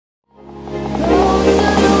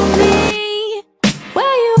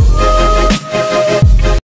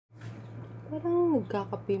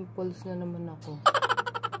Nagkaka-pimples na naman ako.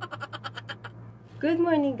 Good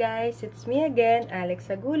morning guys! It's me again,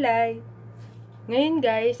 Alex Agulay. Ngayon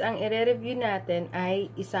guys, ang i-review natin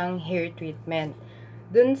ay isang hair treatment.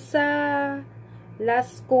 Dun sa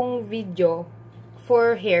last kong video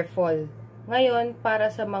for hair fall. Ngayon,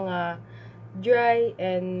 para sa mga dry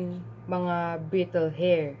and mga brittle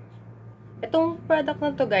hair. Itong product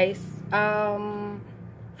na to guys,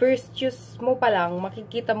 first use mo pa lang,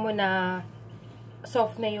 makikita mo na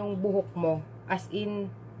soft na yung buhok mo. As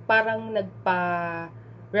in, parang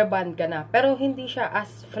nagpa-reband ka na. Pero hindi siya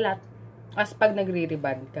as flat as pag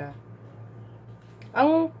nagre-reband ka.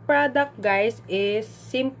 Ang product guys is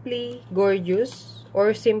Simply Gorgeous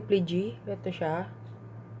or Simply G. Ito siya.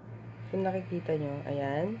 Kung nakikita nyo,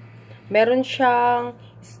 ayan. Meron siyang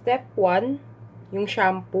step 1, yung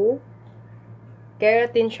shampoo,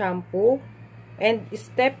 Keratin shampoo, and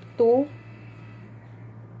step 2,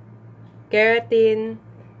 Keratin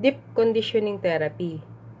deep conditioning therapy.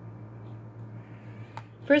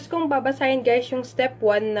 First kong babasahin guys yung step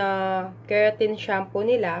 1 na Keratin shampoo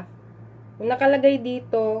nila. Yung nakalagay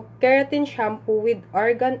dito, Keratin shampoo with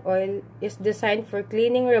argan oil is designed for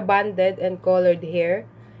cleaning rebonded and colored hair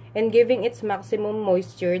and giving its maximum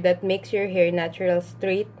moisture that makes your hair natural,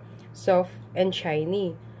 straight, soft, and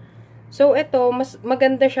shiny. So, ito, mas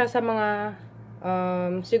maganda siya sa mga,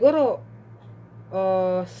 siguro,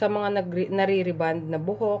 sa mga nare-rebond na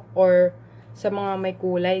buhok or sa mga may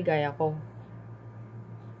kulay gaya ko.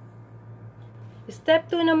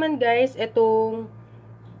 Step 2 naman guys, itong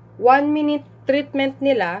 1 minute treatment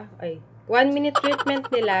nila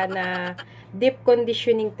na deep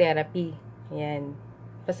conditioning therapy. Ayan.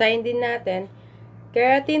 Basahin din natin.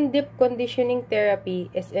 Keratin deep conditioning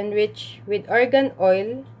therapy is enriched with argan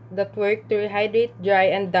oil that work to rehydrate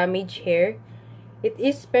dry and damaged hair. It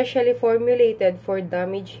is specially formulated for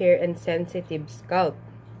damaged hair and sensitive scalp.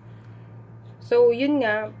 So, yun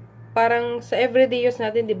nga, parang sa everyday use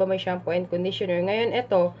natin, di ba may shampoo and conditioner. Ngayon,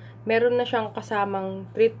 ito, meron na siyang kasamang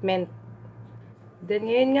treatment. Then,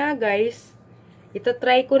 ngayon nga guys,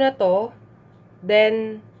 itatry ko na to.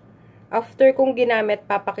 Then, after kong ginamit,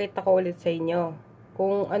 papakita ko ulit sa inyo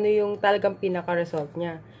kung ano yung talagang pinaka-result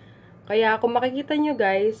niya. Kaya, kung makikita nyo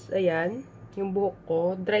guys, ayan, yung buhok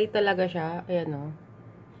ko, dry talaga siya. Ayan o.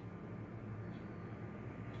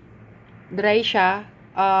 Dry siya.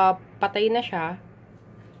 Patay na siya.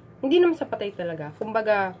 Hindi naman sa patay talaga.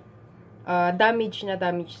 Kumbaga, damage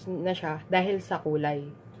na siya dahil sa kulay.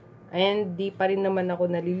 And, di pa rin naman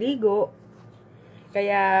ako naliligo.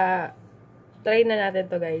 Kaya, try na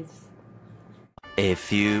natin to guys. A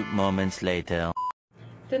few moments later.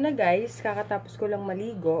 Ito na guys, kakatapos ko lang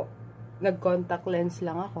maligo. Nag-contact lens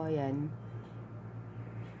lang ako, ayan.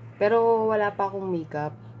 Pero wala pa akong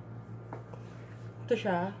makeup. Ito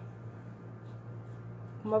siya.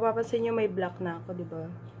 Kung mapapansin nyo, may black na ako, diba?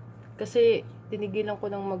 Kasi tinigilan ko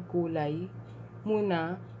ng magkulay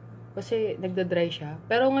muna. Kasi nagda-dry siya.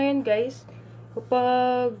 Pero ngayon guys,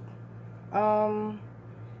 kapag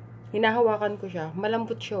hinahawakan ko siya,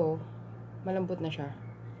 malambot siya oh. Malambot na siya.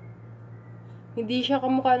 Hindi siya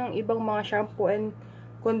kamukha ng ibang mga shampoo and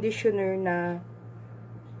conditioner na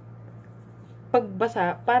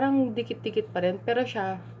pagbasa, parang dikit-dikit pa rin. Pero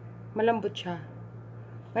siya, malambot siya.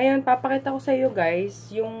 Ngayon, papakita ko sa iyo guys,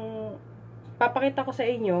 papakita ko sa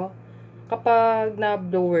inyo kapag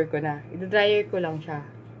na-blower ko na. I-dryer ko lang siya.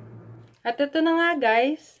 At ito na nga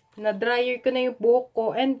guys, na-dryer ko na yung buhok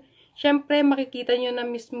ko. And, syempre, makikita nyo na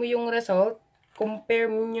mismo yung result. Compare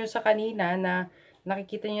nyo sa kanina na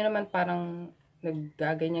nakikita nyo naman parang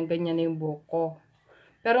naggaganyan-ganyan na yung buhok ko.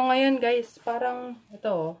 Pero ngayon guys, parang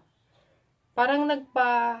ito, parang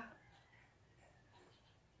nagpa-hair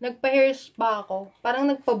spa ako. Parang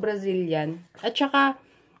nagpa-Brazilian. At saka,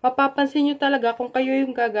 mapapansin nyo talaga kung kayo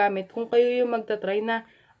yung gagamit, kung kayo yung magta-try na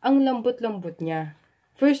ang lambot-lambot niya.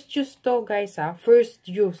 First use to guys ha. First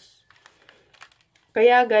use.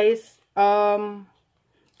 Kaya guys,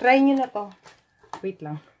 try nyo na to. Wait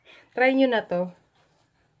lang. Try nyo na to.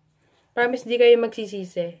 Promise di kayo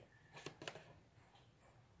magsisisi.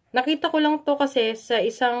 Nakita ko lang to kasi sa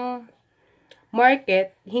isang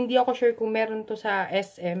market. Hindi ako sure kung meron to sa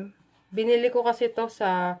SM. Binili ko kasi to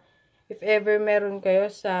sa, if ever meron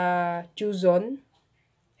kayo sa Chuzon.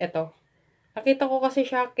 Ito. Nakita ko kasi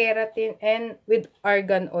siya keratin and with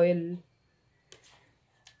argan oil.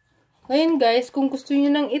 Ngayon guys, kung gusto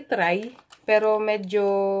niyo nang itry, pero medyo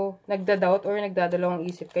nagda-doubt or nagdadalawang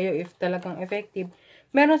isip kayo if talagang effective,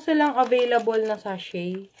 meron silang available na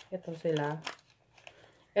sachet. Ito sila.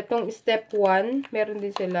 Itong step 1, meron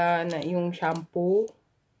din sila na yung shampoo.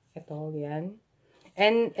 Ito, yan.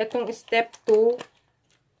 And itong step 2,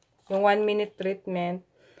 Yung 1-minute treatment.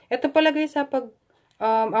 Ito pala guys sa pag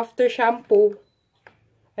after shampoo.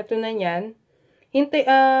 Ito na yan.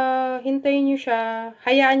 Hintayin nyo siya.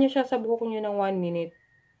 Hayaan nyo siya sa buhok nyo ng 1 minute.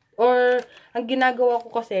 Or, ang ginagawa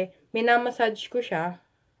ko kasi, minamassage ko siya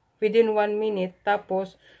within 1 minute.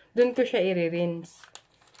 Tapos, dun ko siya i-rinse.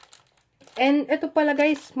 And, ito pala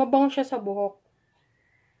guys, mabango siya sa buhok.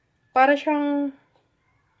 Para siyang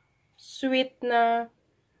sweet na,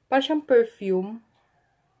 para siyang perfume.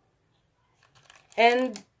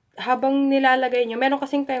 And, habang nilalagay nyo, meron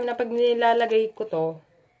kasing time na pag nilalagay ko to,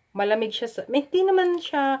 malamig siya sa, hindi naman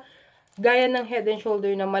siya gaya ng Head and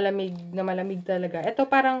Shoulder na malamig talaga.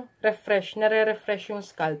 Ito parang refresh, nare-refresh yung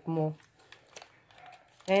scalp mo.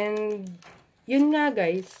 And, yun nga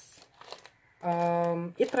guys,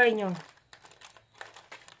 itry nyo.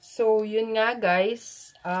 So, yun nga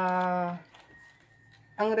guys,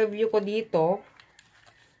 ang review ko dito,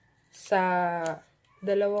 sa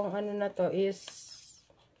dalawang ano na to is,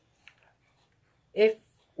 if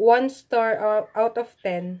 1 star out of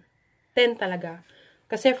 10, 10 talaga.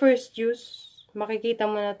 Kasi first use, makikita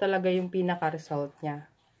mo na talaga yung pinaka-result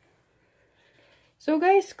niya. So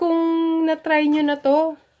guys, kung na-try nyo na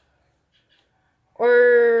to, or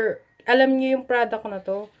alam nyo yung product na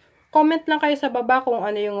to, comment lang kayo sa baba kung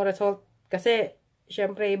ano yung result. Kasi,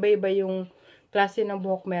 syempre, iba-iba yung klase ng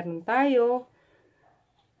buhok meron tayo.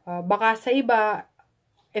 Baka sa iba,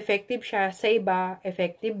 effective siya. Sa iba,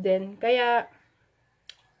 effective din. Kaya,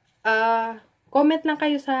 comment lang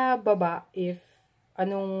kayo sa baba if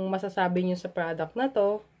anong masasabi nyo sa product na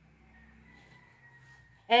to.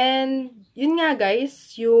 And, yun nga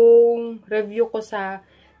guys, yung review ko sa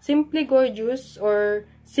Simply Gorgeous or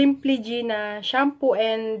Simply G na shampoo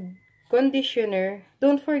and conditioner.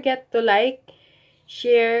 Don't forget to like,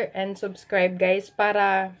 share, and subscribe guys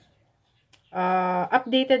para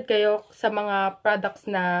updated kayo sa mga products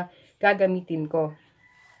na gagamitin ko.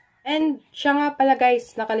 And, siya nga pala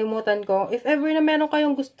guys, nakalimutan ko, if ever na meron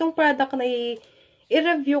kayong gustong product na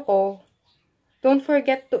i-review ko, don't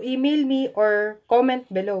forget to email me or comment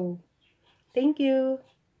below. Thank you!